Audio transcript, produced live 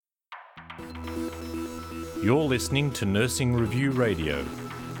You're listening to Nursing Review Radio.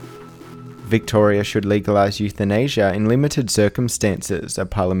 Victoria should legalise euthanasia in limited circumstances, a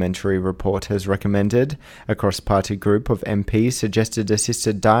parliamentary report has recommended. A cross-party group of MPs suggested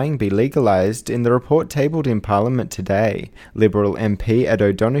assisted dying be legalised in the report tabled in Parliament today. Liberal MP Ed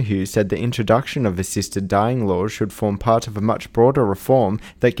O'Donoghue said the introduction of assisted dying laws should form part of a much broader reform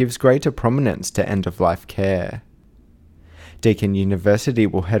that gives greater prominence to end-of-life care. Deakin University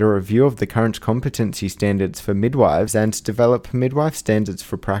will head a review of the current competency standards for midwives and develop midwife standards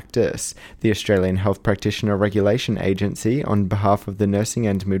for practice. The Australian Health Practitioner Regulation Agency, on behalf of the Nursing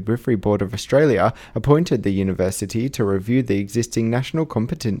and Midwifery Board of Australia, appointed the university to review the existing National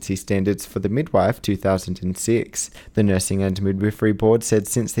Competency Standards for the Midwife 2006. The Nursing and Midwifery Board said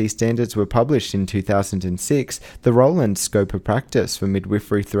since these standards were published in 2006, the role and scope of practice for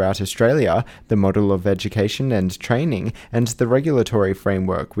midwifery throughout Australia, the model of education and training, and the regulatory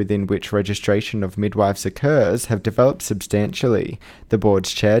framework within which registration of midwives occurs have developed substantially. The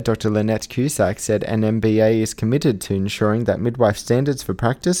board's chair, Dr. Lynette Cusack, said NMBA is committed to ensuring that midwife standards for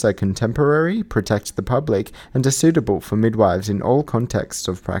practice are contemporary, protect the public, and are suitable for midwives in all contexts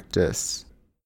of practice.